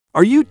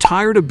Are you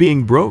tired of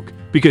being broke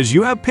because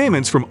you have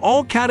payments from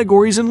all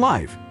categories in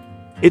life?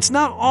 It's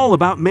not all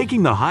about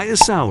making the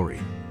highest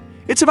salary.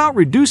 It's about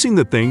reducing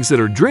the things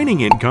that are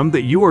draining income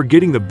that you are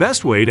getting. The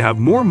best way to have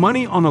more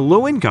money on a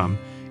low income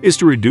is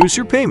to reduce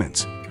your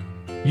payments.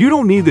 You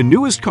don't need the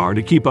newest car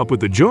to keep up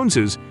with the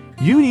Joneses.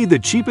 You need the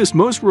cheapest,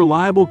 most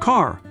reliable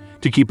car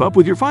to keep up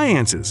with your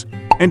finances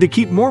and to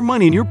keep more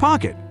money in your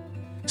pocket.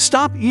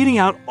 Stop eating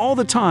out all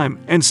the time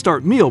and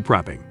start meal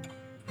prepping.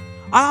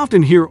 I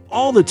often hear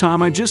all the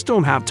time, "I just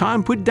don't have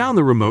time." Put down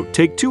the remote,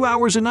 take 2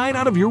 hours a night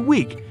out of your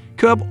week,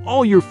 cut up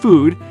all your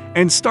food,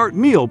 and start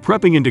meal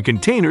prepping into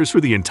containers for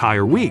the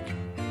entire week.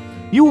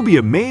 You will be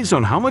amazed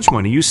on how much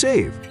money you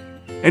save.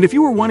 And if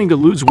you are wanting to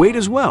lose weight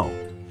as well,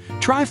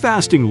 try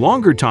fasting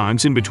longer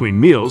times in between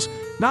meals.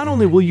 Not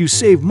only will you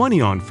save money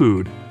on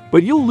food,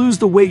 but you'll lose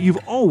the weight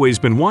you've always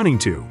been wanting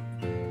to.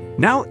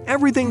 Now,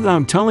 everything that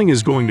I'm telling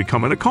is going to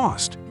come at a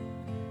cost.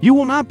 You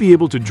will not be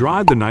able to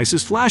drive the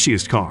nicest,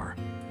 flashiest car.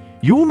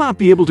 You will not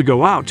be able to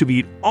go out to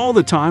eat all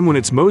the time when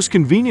it's most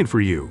convenient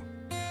for you.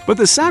 But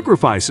the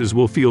sacrifices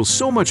will feel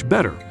so much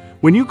better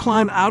when you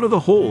climb out of the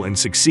hole and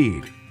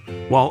succeed,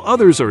 while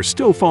others are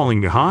still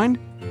falling behind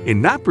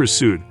in that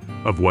pursuit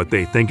of what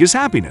they think is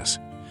happiness,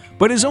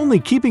 but is only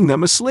keeping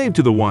them a slave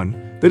to the one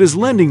that is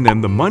lending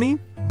them the money,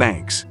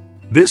 banks.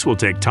 This will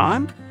take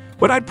time,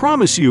 but I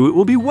promise you it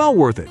will be well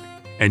worth it,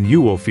 and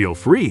you will feel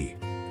free.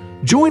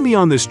 Join me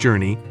on this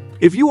journey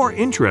if you are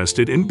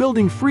interested in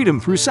building freedom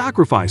through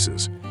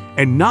sacrifices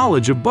and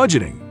knowledge of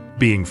budgeting,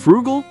 being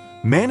frugal,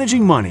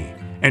 managing money,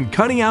 and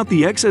cutting out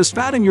the excess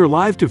fat in your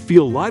life to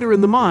feel lighter in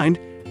the mind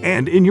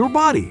and in your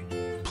body.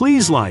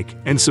 Please like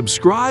and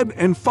subscribe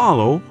and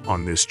follow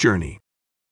on this journey.